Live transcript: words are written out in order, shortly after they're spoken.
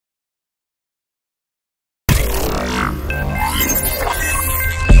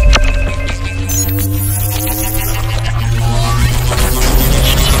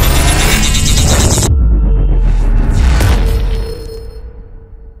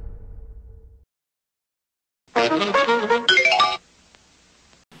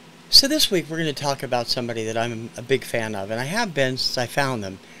So this week we're going to talk about somebody that I'm a big fan of, and I have been since I found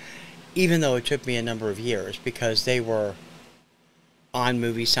them, even though it took me a number of years, because they were on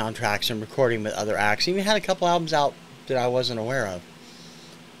movie soundtracks and recording with other acts. Even had a couple albums out that I wasn't aware of.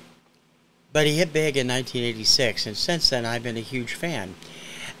 But he hit big in 1986, and since then I've been a huge fan.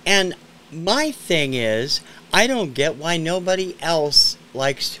 And my thing is, I don't get why nobody else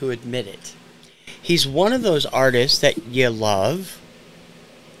likes to admit it. He's one of those artists that you love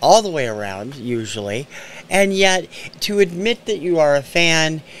all the way around, usually, and yet to admit that you are a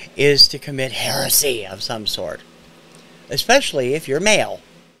fan is to commit heresy of some sort, especially if you're male,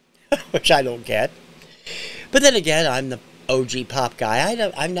 which I don't get. But then again, I'm the OG pop guy.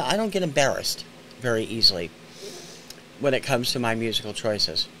 I don't get embarrassed very easily when it comes to my musical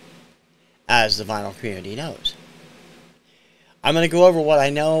choices, as the vinyl community knows. I'm going to go over what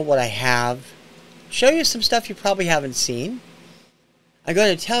I know, what I have, show you some stuff you probably haven't seen. I'm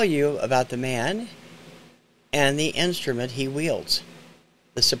going to tell you about the man and the instrument he wields,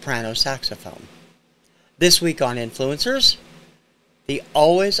 the soprano saxophone. This week on Influencers, the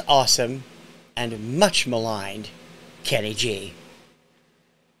always awesome and much maligned Kenny G.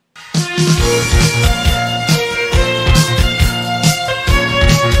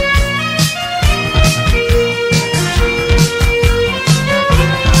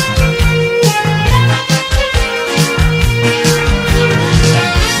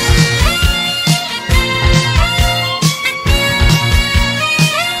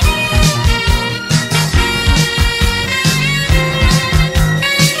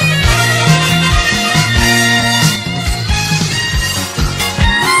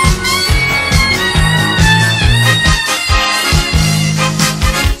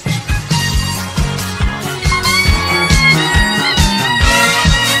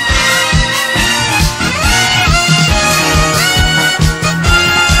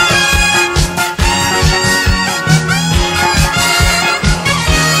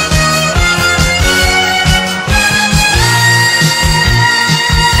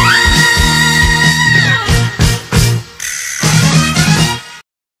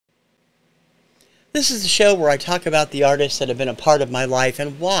 This is the show where I talk about the artists that have been a part of my life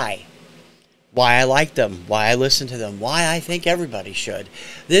and why. Why I like them, why I listen to them, why I think everybody should.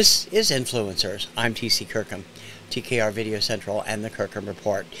 This is Influencers. I'm TC Kirkham, TKR Video Central, and the Kirkham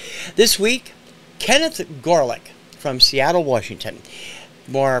Report. This week, Kenneth Gorelick from Seattle, Washington,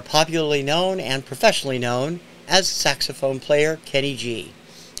 more popularly known and professionally known as saxophone player Kenny G.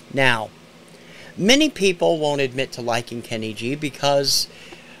 Now, many people won't admit to liking Kenny G because,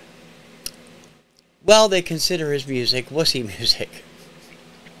 well, they consider his music wussy music.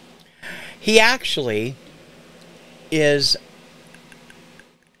 He actually is,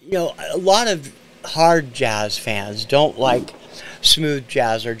 a lot of hard jazz fans don't like smooth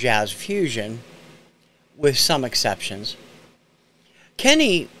jazz or jazz fusion, with some exceptions.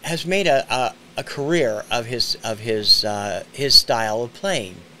 Kenny has made a career of his style of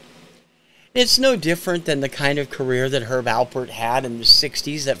playing. It's no different than the kind of career that Herb Alpert had in the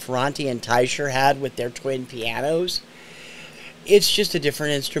 60s, that Ferranti and Teicher had with their twin pianos. It's just a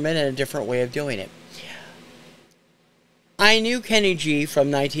different instrument and a different way of doing it. I knew Kenny G from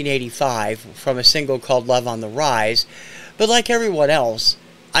 1985 from a single called Love on the Rise, but like everyone else,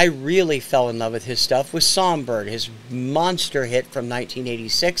 I really fell in love with his stuff with Songbird, his monster hit from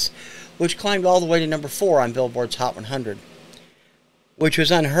 1986, which climbed all the way to number 4 on Billboard's Hot 100, which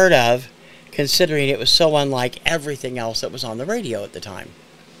was unheard of, considering it was so unlike everything else that was on the radio at the time.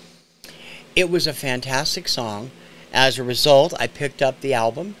 It was a fantastic song. As a result, I picked up the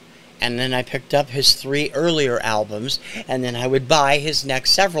album, and then I picked up his 3 earlier albums, and then I would buy his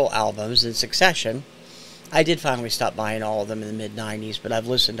next several albums in succession. I did finally stop buying all of them in the mid-90s, but I've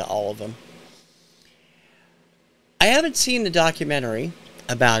listened to all of them. I haven't seen the documentary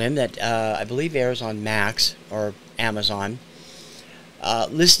about him that I believe airs on Max or Amazon.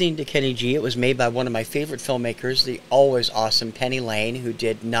 Listening to Kenny G, it was made by one of my favorite filmmakers, the always awesome Penny Lane, who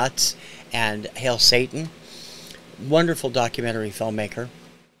did Nuts and Hail Satan. Wonderful documentary filmmaker.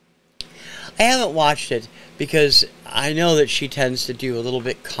 I haven't watched it because I know that she tends to do a little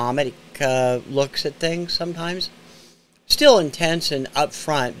bit comic looks at things sometimes. Still intense and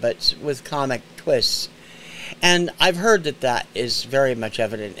upfront, but with comic twists. And I've heard that that is very much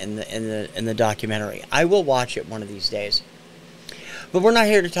evident in the documentary. I will watch it one of these days. But we're not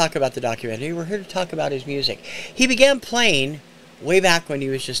here to talk about the documentary. We're here to talk about his music. He began playing way back when he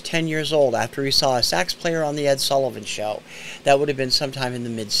was just 10 years old, after he saw a sax player on the Ed Sullivan Show. That would have been sometime in the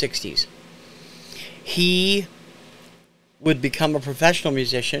mid-60s. He would become a professional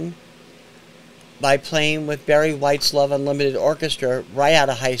musician by playing with Barry White's Love Unlimited Orchestra right out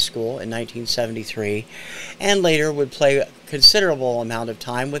of high school in 1973, and later would play a considerable amount of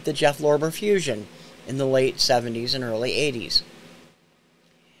time with the Jeff Lorber Fusion in the late 70s and early 80s.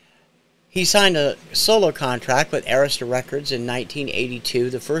 He signed a solo contract with Arista Records in 1982.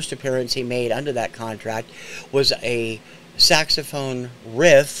 The first appearance he made under that contract was a saxophone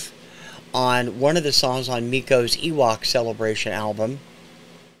riff on one of the songs on Miko's Ewok Celebration album.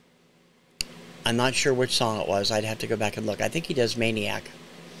 I'm not sure which song it was. I'd have to go back and look. I think he does Maniac.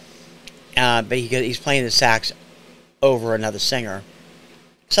 But he's playing the sax over another singer.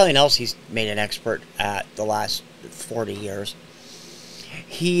 Something else he's made an expert at the last 40 years.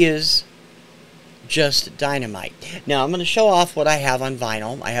 He is just dynamite. Now, I'm going to show off what I have on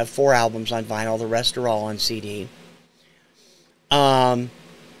vinyl. I have 4 albums on vinyl. The rest are all on CD. And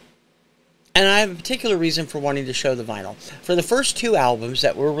I have a particular reason for wanting to show the vinyl. For the first 2 albums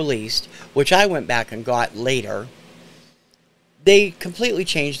that were released, which I went back and got later, they completely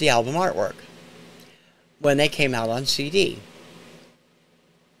changed the album artwork when they came out on CD.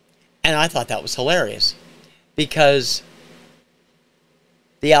 And I thought that was hilarious, because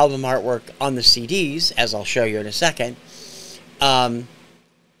the album artwork on the CDs, as I'll show you in a second,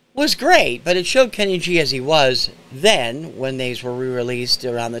 was great, but it showed Kenny G as he was then, when these were re-released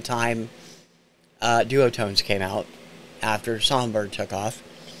around the time Duotones came out, after Songbird took off.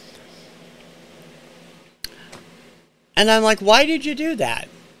 And I'm like, why did you do that?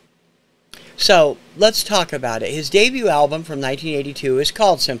 So, let's talk about it. His debut album from 1982 is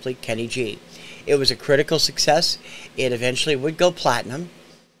called simply Kenny G. It was a critical success. It eventually would go platinum.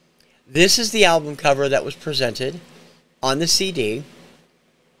 This is the album cover that was presented on the CD.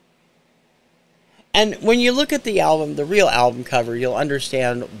 And when you look at the album, the real album cover, you'll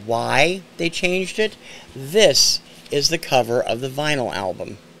understand why they changed it. This is the cover of the vinyl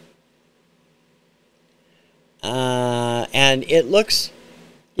album. And it looks,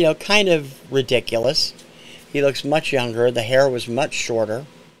 you know, kind of ridiculous. He looks much younger. The hair was much shorter.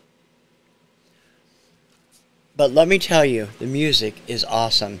 But let me tell you, the music is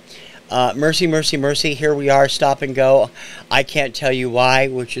awesome. Mercy, Mercy, Mercy, Here We Are, Stop and Go, I Can't Tell You Why,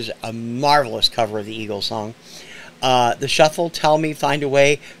 which is a marvelous cover of the Eagles song. The Shuffle, Tell Me, Find a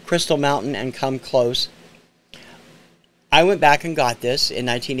Way, Crystal Mountain, and Come Close. I went back and got this in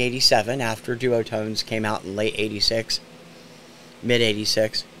 1987 after Duotones came out in late 86, mid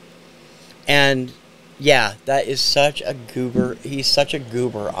 86. And yeah, that is such a goober. He's such a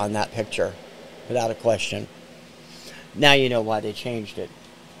goober on that picture, without a question. Now you know why they changed it.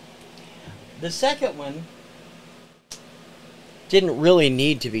 The second one didn't really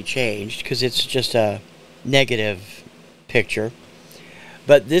need to be changed because it's just a negative picture.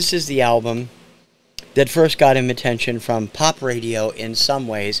 But this is the album that first got him attention from pop radio in some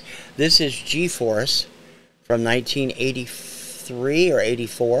ways. This is G-Force from 1983 or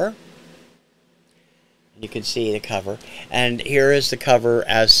 84. You can see the cover. And here is the cover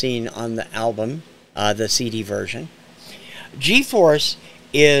as seen on the album, the CD version. G-Force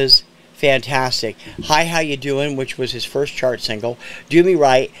is fantastic. Hi, How You Doing, which was his first chart single. Do Me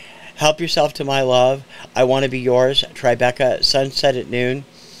Right, Help Yourself to My Love, I Want to Be Yours, Tribeca, Sunset at Noon,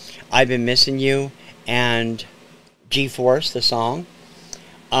 I've Been Missing You, and G-Force, the song.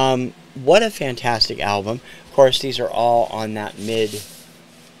 What a fantastic album. Of course, these are all on that mid-90s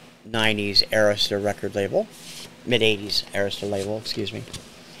Arista record label. Mid-80s Arista label, excuse me.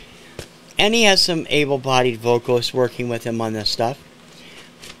 And he has some able-bodied vocalists working with him on this stuff.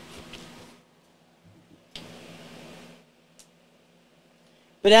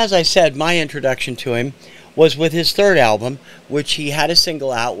 But as I said, my introduction to him was with his third album, which he had a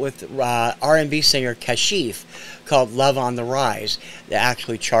single out with R&B singer Kashif called Love on the Rise, that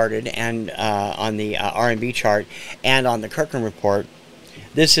actually charted and on the R&B chart and on the Kirkham Report.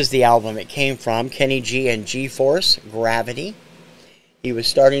 This is the album it came from, Kenny G and G-Force, Gravity. He was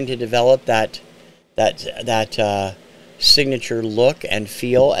starting to develop that signature look and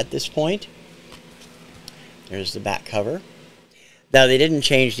feel at this point. There's the back cover. Now, they didn't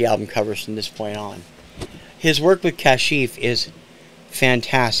change the album covers from this point on. His work with Kashif is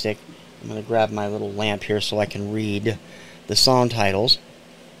fantastic. I'm going to grab my little lamp here so I can read the song titles.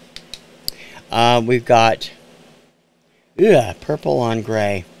 We've got Purple on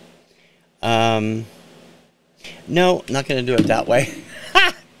Gray. No, not going to do it that way.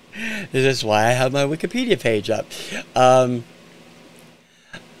 This is why I have my Wikipedia page up.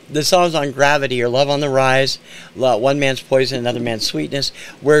 The songs on Gravity are Love on the Rise, One Man's Poison, Another Man's Sweetness,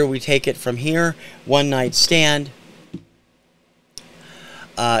 Where Do We Take It From Here, One Night Stand,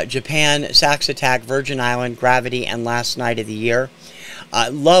 Japan, Sax Attack, Virgin Island, Gravity, and Last Night of the Year.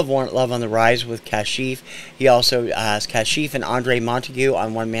 Love on the Rise with Kashif. He also has Kashif and Andre Montague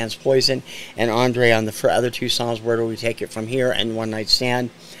on One Man's Poison, and Andre on the other two songs, Where Do We Take It From Here and One Night Stand.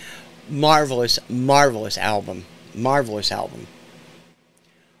 Marvelous, marvelous album. Marvelous album.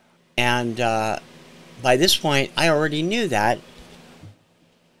 And by this point, I already knew that,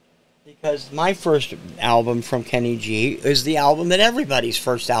 because my first album from Kenny G is the album that everybody's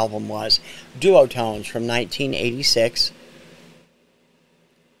first album was, Duotones from 1986.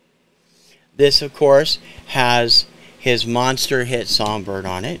 This, of course, has his monster hit Songbird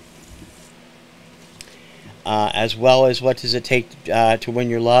on it, as well as What Does It Take to Win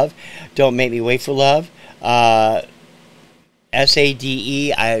Your Love, Don't Make Me Wait for Love,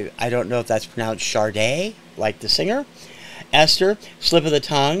 SADE, I don't know if that's pronounced Sade, like the singer, Esther, Slip of the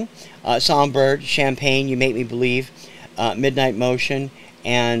Tongue, Songbird, Champagne, You Make Me Believe, Midnight Motion,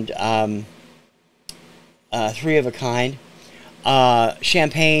 and Three of a Kind.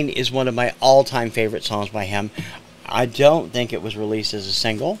 Champagne is one of my all-time favorite songs by him. I don't think it was released as a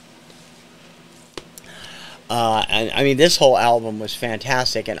single. And I mean, this whole album was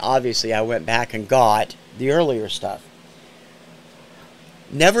fantastic, and obviously I went back and got the earlier stuff.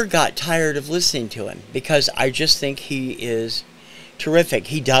 Never got tired of listening to him, because I just think he is terrific.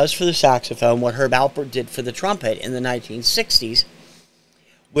 He does for the saxophone what Herb Alpert did for the trumpet in the 1960s,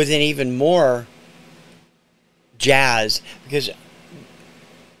 with an even more jazz, because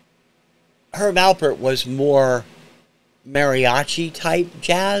Herb Alpert was more mariachi type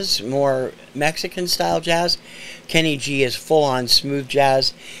jazz, more Mexican style jazz. Kenny G is full on smooth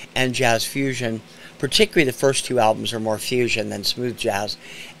jazz and jazz fusion. Particularly the first two albums are more fusion than smooth jazz,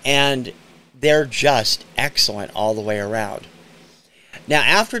 and they're just excellent all the way around. Now,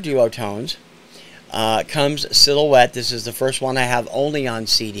 after Duotones comes Silhouette. This is the first one I have only on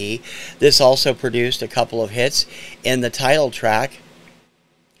CD. This also produced a couple of hits in the title track,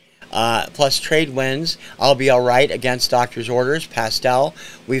 plus Trade Winds, I'll Be Alright, Against Doctor's Orders, Pastel,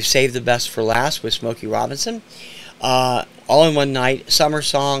 We've Saved the Best for Last with Smokey Robinson, All in One Night, Summer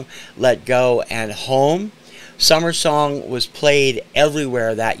Song, Let Go, and Home. Summer Song was played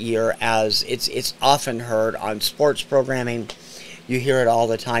everywhere that year, as it's often heard on sports programming. You hear it all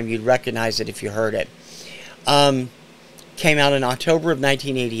the time. You'd recognize it if you heard it. Came out in October of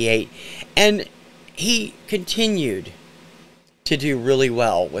 1988, and he continued to do really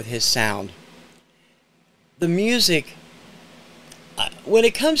well with his sound. The music, when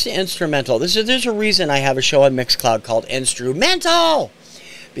it comes to instrumental, there's a reason I have a show on Mixcloud called Instrumental,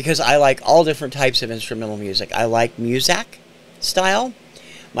 because I like all different types of instrumental music. I like Muzak style.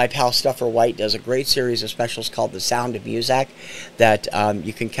 My pal Stuffer White does a great series of specials called The Sound of Muzak that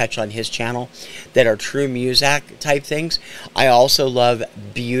you can catch on his channel, that are true Muzak type things. I also love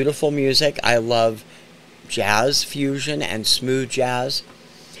beautiful music. I love jazz fusion and smooth jazz,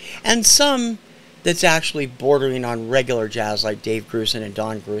 and some that's actually bordering on regular jazz, like Dave Grusin and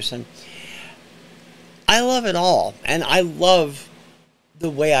Don Grusin. I love it all, and I love the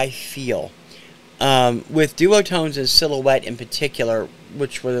way I feel. With Duotones and Silhouette in particular,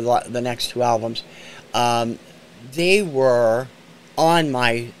 which were the next two albums, they were on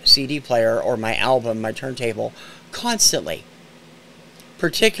my CD player or my album, my turntable, constantly.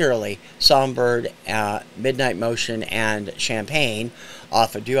 Particularly Songbird, Midnight Motion, and Champagne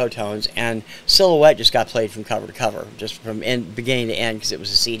off of Duotones, and Silhouette just got played from cover to cover, just from beginning to end, because it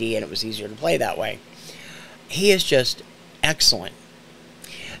was a CD and it was easier to play that way. He is just excellent.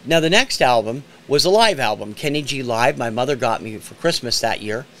 Now, the next album was a live album, Kenny G Live. My mother got me for Christmas that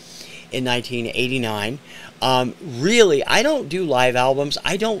year in 1989. Really, I don't do live albums.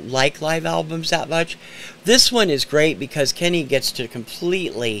 I don't like live albums that much. This one is great because Kenny gets to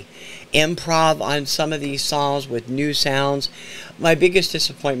completely improv on some of these songs with new sounds. My biggest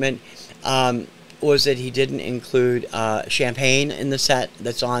disappointment was that he didn't include Champagne in the set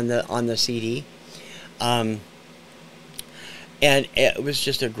that's on the CD. And it was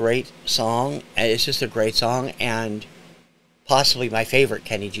just a great song. It's just a great song, and possibly my favorite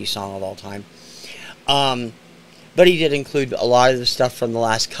Kenny G song of all time. But he did include a lot of the stuff from the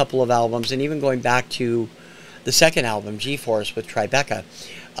last couple of albums, and even going back to the second album, G-Force with Tribeca.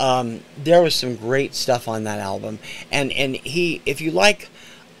 There was some great stuff on that album. And he, if you like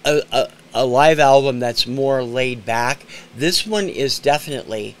a live album that's more laid back, this one is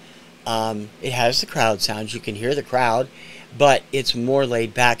definitely, it has the crowd sounds. You can hear the crowd, but it's more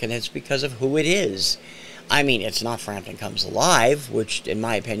laid back, and it's because of who it is. I mean, it's not Frampton Comes Alive, which, in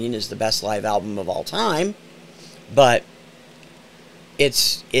my opinion, is the best live album of all time, but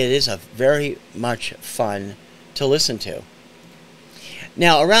it is a very much fun to listen to.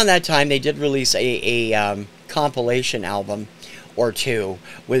 Now, around that time, they did release a compilation album, or two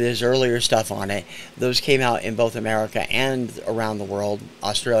with his earlier stuff on it. Those came out in both America and around the world,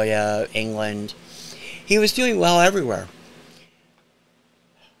 Australia, England. He was doing well everywhere.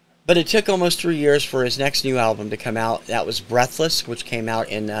 But it took almost 3 years for his next new album to come out. That was Breathless, which came out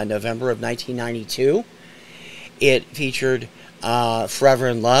in November of 1992. It featured Forever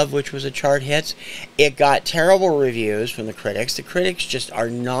in Love, which was a chart hit. It got terrible reviews from the critics. The critics just are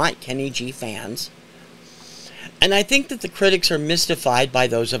not Kenny G fans. And I think that the critics are mystified by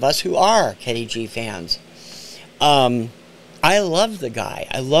those of us who are Kenny G fans. I love the guy.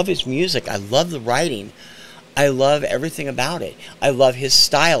 I love his music. I love the writing. I love everything about it. I love his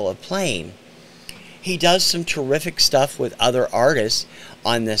style of playing. He does some terrific stuff with other artists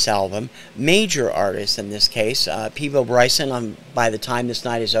on this album. Major artists in this case. Peebo Bryson on By the Time This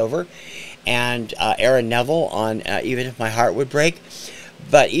Night Is Over. And Aaron Neville on Even If My Heart Would Break.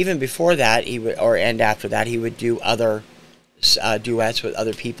 But even before that, and after that, he would do other duets with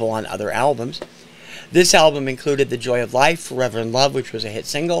other people on other albums. This album included The Joy of Life, Forever in Love, which was a hit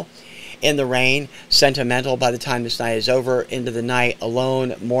single, In the Rain, Sentimental, By the Time This Night Is Over, Into the Night,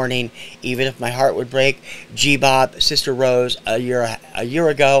 Alone, Morning, Even If My Heart Would Break, G-Bop, Sister Rose, a year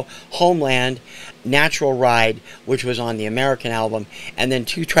ago, Homeland, Natural Ride, which was on the American album, and then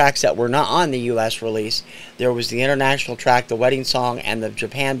 2 tracks that were not on the U.S. release. There was the international track, The Wedding Song, and the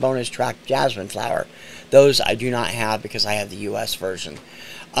Japan bonus track, Jasmine Flower. Those I do not have because I have the U.S. version.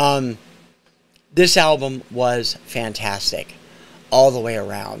 This album was fantastic all the way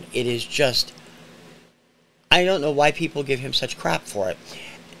around. It is just, I don't know why people give him such crap for it.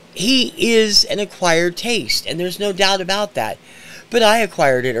 He is an acquired taste, and there's no doubt about that. But I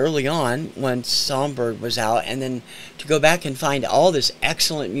acquired it early on when Songbird was out, and then to go back and find all this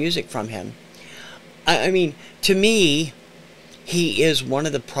excellent music from him. I mean, to me, he is one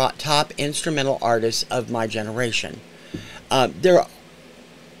of the top instrumental artists of my generation.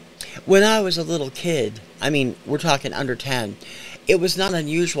 When I was a little kid, I mean, we're talking under 10, it was not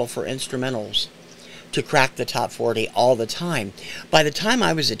unusual for instrumentals to crack the top 40 all the time. By the time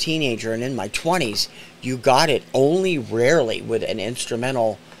I was a teenager and in my 20s, you got it. Only rarely would an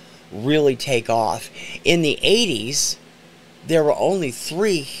instrumental really take off. In the 80s, there were only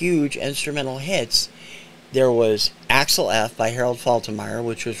 3 huge instrumental hits. There was Axel F by Harold Faltermeyer,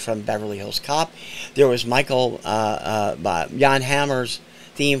 which was from Beverly Hills Cop. There was Jan Hammer's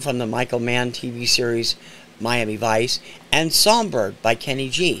theme from the Michael Mann TV series Miami Vice, and Songbird by Kenny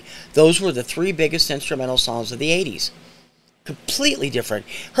G. Those were the 3 biggest instrumental songs of the 80s. Completely different.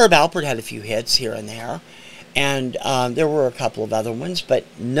 Herb Alpert had a few hits here and there, and there were a couple of other ones, but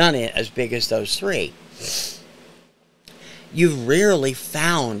none as big as those 3. You've rarely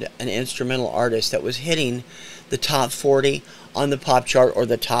found an instrumental artist that was hitting the top 40 on the pop chart or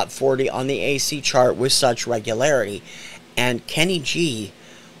the top 40 on the AC chart with such regularity. And Kenny G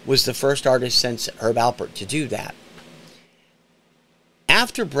was the first artist since Herb Alpert to do that.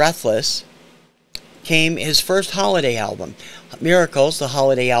 After Breathless came his first holiday album. Miracles, the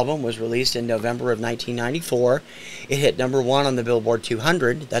holiday album, was released in November of 1994. It hit #1 on the Billboard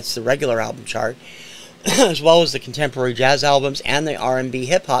 200, that's the regular album chart, as well as the contemporary jazz albums and the R&B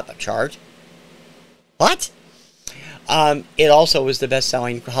hip-hop chart. What? It also was the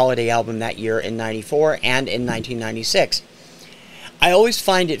best-selling holiday album that year in 94 and in 1996. I always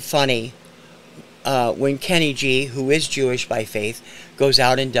find it funny when Kenny G, who is Jewish by faith, goes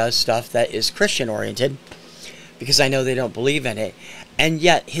out and does stuff that is Christian-oriented, because I know they don't believe in it, and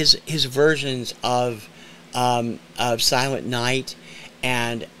yet his versions of Silent Night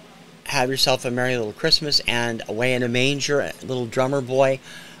and Have Yourself a Merry Little Christmas and Away in a Manger, Little Drummer Boy,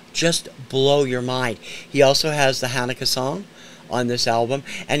 just blow your mind. He also has the Hanukkah song on this album,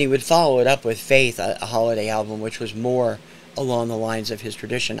 and he would follow it up with Faith, a holiday album, which was more along the lines of his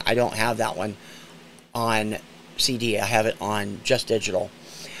tradition. I don't have that one on CD. I have it on just digital.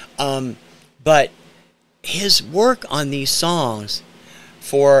 But his work on these songs,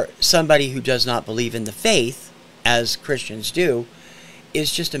 for somebody who does not believe in the faith, as Christians do,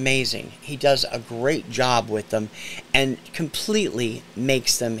 is just amazing. He does a great job with them and completely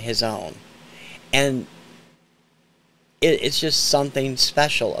makes them his own. And it's just something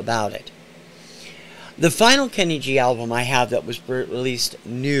special about it. The final Kenny G album I have that was released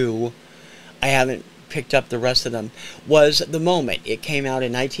new, I haven't picked up the rest of them, was The Moment. It came out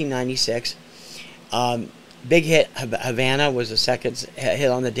in 1996. Big hit, Havana, was the second hit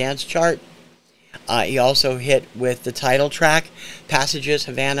on the dance chart. He also hit with the title track, Passages,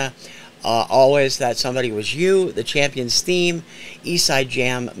 Havana, Always That Somebody Was You, The Champions Theme, Eastside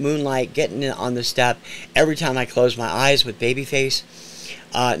Jam, Moonlight, Getting It on the Step, Every Time I Close My Eyes with Babyface,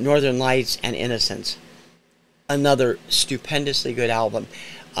 Northern Lights, and Innocence. another stupendously good album.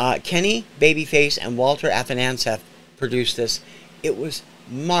 Kenny, Babyface, and Walter Afanasieff produced this. It was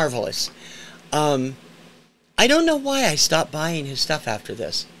marvelous. I don't know why I stopped buying his stuff after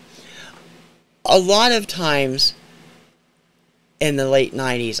this. A lot of times in the late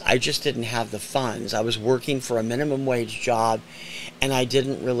 90s, I just didn't have the funds. I was working for a minimum wage job, and I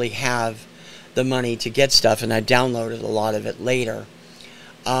didn't really have the money to get stuff, and I downloaded a lot of it later.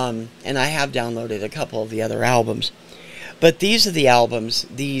 And I have downloaded a couple of the other albums. But these are the albums,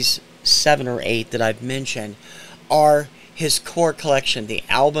 these 7 or 8 that I've mentioned, are his core collection, the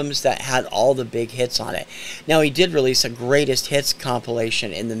albums that had all the big hits on it. Now, he did release a greatest hits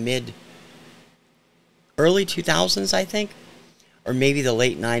compilation in the early 2000s, I think, or maybe the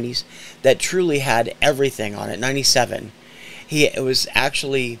late 90s, that truly had everything on it. 97. It was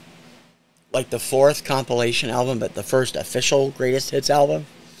actually like the 4th compilation album, but the first official greatest hits album.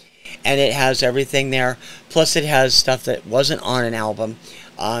 And it has everything there. Plus it has stuff that wasn't on an album.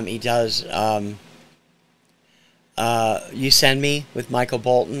 He does You Send Me with Michael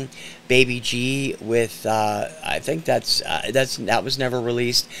Bolton, Baby G with I think that was never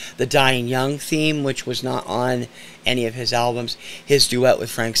released. The Dying Young theme, which was not on any of his albums. His duet with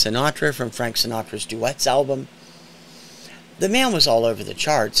Frank Sinatra from Frank Sinatra's Duets album. The man was all over the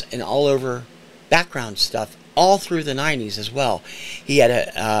charts and all over background stuff all through the 90s as well. He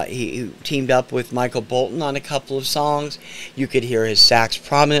had he teamed up with Michael Bolton on a couple of songs. You could hear his sax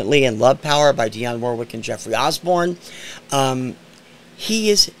prominently in Love Power by Dionne Warwick and Jeffrey Osborne. He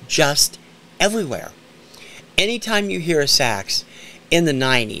is just everywhere. Anytime you hear a sax in the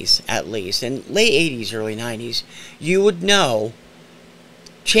 90s, at least, and late 80s, early 90s, you would know,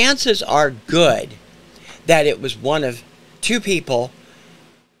 chances are good, that it was one of 2 people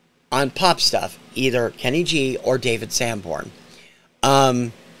on pop stuff, either Kenny G or David Sanborn.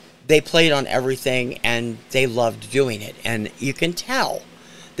 They played on everything, and they loved doing it, and you can tell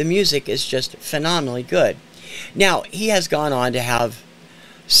the music is just phenomenally good. Now, he has gone on to have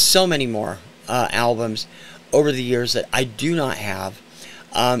so many more albums over the years that I do not have.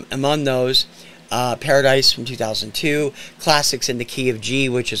 Among those, Paradise from 2002, Classics in the Key of G,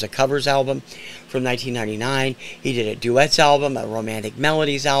 which is a covers album from 1999. He did a duets album, a romantic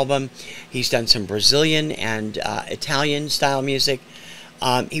melodies album. He's done some Brazilian and Italian style music.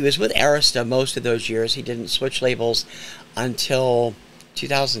 He was with Arista most of those years. He didn't switch labels until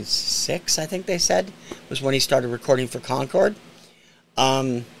 2006, I think they said, was when he started recording for Concord.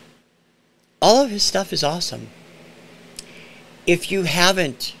 All of his stuff is awesome. If you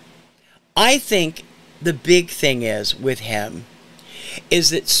haven't, I think the big thing is with him is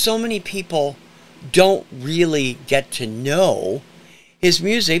that so many people don't really get to know his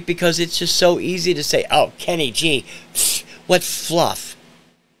music because it's just so easy to say, oh, Kenny G, what fluff.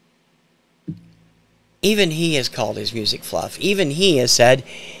 Even he has called his music fluff. Even he has said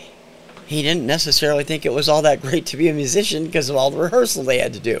he didn't necessarily think it was all that great to be a musician because of all the rehearsal they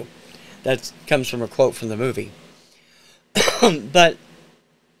had to do. That comes from a quote from the movie. But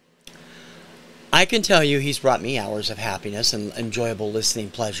I can tell you he's brought me hours of happiness and enjoyable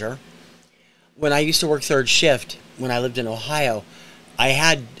listening pleasure. When I used to work third shift, when I lived in Ohio, I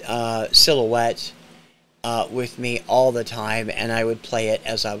had Silhouette with me all the time, and I would play it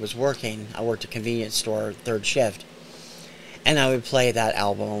as I was working. I worked a convenience store third shift, and I would play that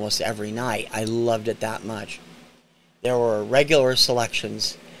album almost every night. I loved it that much. There were regular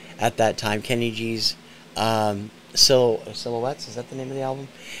selections at that time. Kenny G's Silhouettes, is that the name of the album?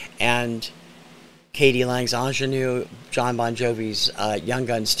 And Katie Lang's Ingenue, John Bon Jovi's Young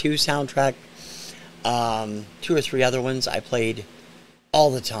Guns 2 soundtrack, 2 or 3 other ones I played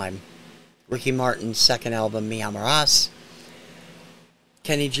all the time. Ricky Martin's second album, Mi Amarás.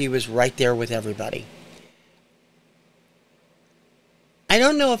 Kenny G was right there with everybody. I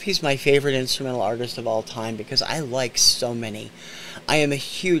don't know if he's my favorite instrumental artist of all time because I like so many. I am a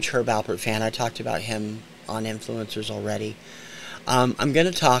huge Herb Alpert fan. I talked about him on Influencers already. I'm going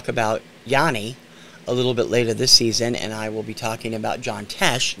to talk about Yanni a little bit later this season, and I will be talking about John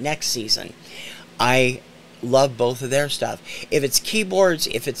Tesh next season. I love both of their stuff. If it's keyboards,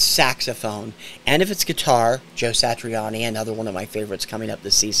 if it's saxophone, and if it's guitar, Joe Satriani, another one of my favorites coming up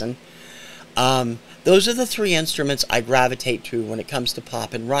this season. Those are the 3 instruments I gravitate to when it comes to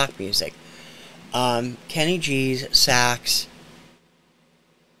pop and rock music. Kenny G's sax.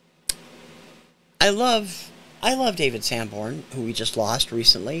 I love David Sanborn, who we just lost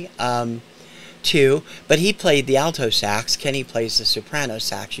recently, too. But he played the alto sax. Kenny plays the soprano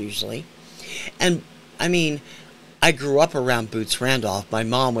sax usually. And, I mean, I grew up around Boots Randolph. My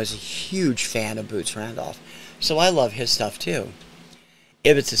mom was a huge fan of Boots Randolph. So I love his stuff, too.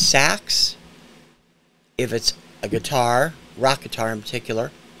 If it's a sax, if it's a guitar, rock guitar in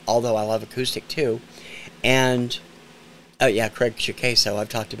particular, although I love acoustic too, and, oh yeah, Craig Chicaso, I've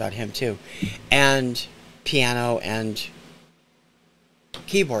talked about him too, and piano and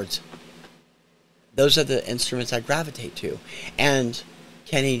keyboards. Those are the instruments I gravitate to. And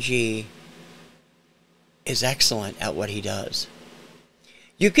Kenny G is excellent at what he does.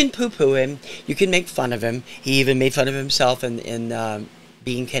 You can poo-poo him. You can make fun of him. He even made fun of himself in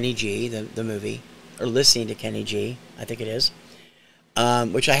Being Kenny G, the movie. Or Listening to Kenny G, I think it is.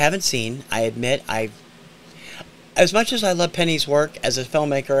 Which I haven't seen. I admit, as much as I love Penny's work as a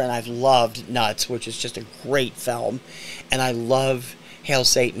filmmaker, and I've loved Nuts, which is just a great film, and I love Hail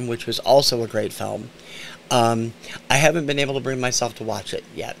Satan, which was also a great film, I haven't been able to bring myself to watch it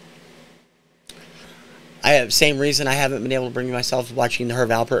yet. Same reason I haven't been able to bring myself to watching the Herb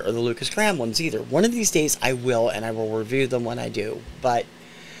Alpert or the Lucas Graham ones either. One of these days I will, and I will review them when I do. But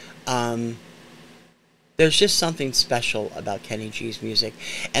there's just something special about Kenny G's music.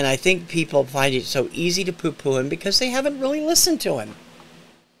 And I think people find it so easy to poo-poo him because they haven't really listened to him.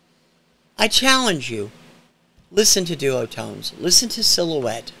 I challenge you. Listen to Duotones. Listen to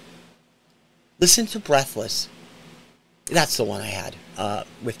Silhouette. Listen to Breathless. That's the one I had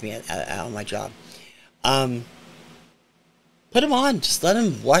with me on my job. Put them on. Just let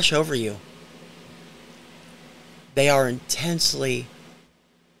them wash over you. They are intensely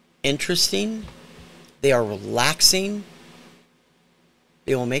interesting. They are relaxing.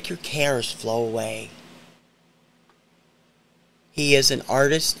 They will make your cares flow away. He is an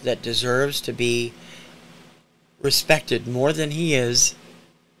artist that deserves to be respected more than he is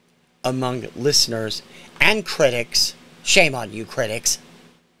among listeners and critics. Shame on you, critics.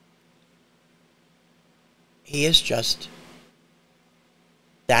 He is just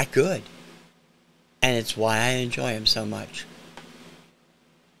that good. And it's why I enjoy him so much.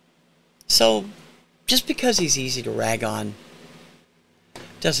 So, just because he's easy to rag on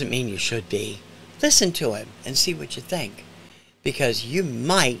doesn't mean you should be. Listen to him and see what you think. Because you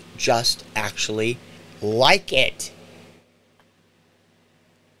might just actually like it.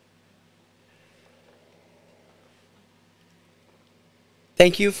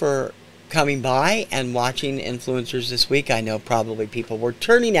 Thank you for coming by and watching Influencers this week. I know probably people were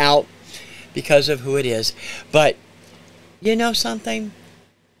turning out because of who it is. But, you know something?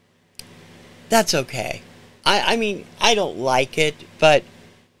 That's okay. I mean, I don't like it, but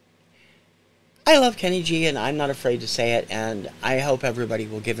I love Kenny G, and I'm not afraid to say it, and I hope everybody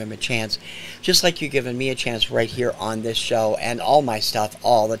will give him a chance, just like you've given me a chance right here on this show and all my stuff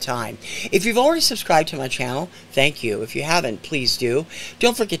all the time. If you've already subscribed to my channel, thank you. If you haven't, please do.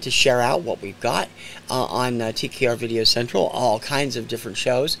 Don't forget to share out what we've got on TKR Video Central, all kinds of different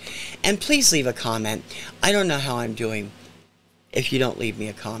shows, and please leave a comment. I don't know how I'm doing if you don't leave me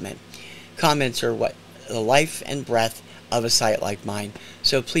a comment. Comments are what the life and breath of a site like mine.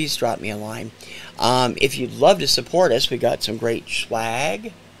 So please drop me a line. If you'd love to support us, we got some great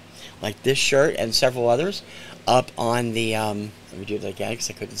swag, like this shirt and several others, up on the, let me do that again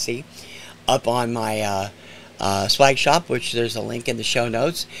because I couldn't see, up on my swag shop, which there's a link in the show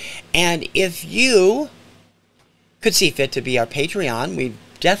notes. And if you could see fit to be our Patreon, we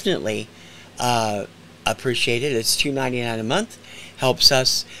definitely appreciate it. It's $2.99 a month. Helps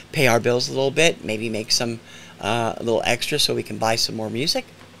us pay our bills a little bit, maybe make some a little extra so we can buy some more music.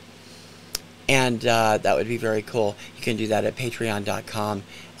 And that would be very cool. You can do that at patreon.com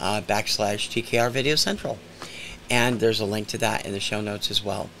 /TKR Video Central. And there's a link to that in the show notes as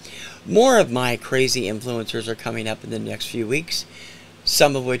well. More of my crazy influencers are coming up in the next few weeks.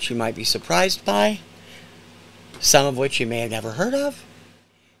 Some of which you might be surprised by. Some of which you may have never heard of.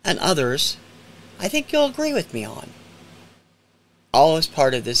 And others I think you'll agree with me on. All as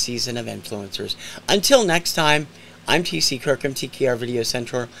part of this season of Influencers. Until next time, I'm TC Kirkham, TKR Video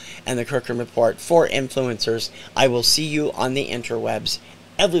Central, and the Kirkham Report for Influencers. I will see you on the interwebs,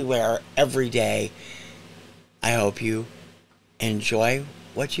 everywhere, every day. I hope you enjoy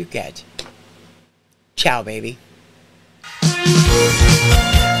what you get. Ciao, baby.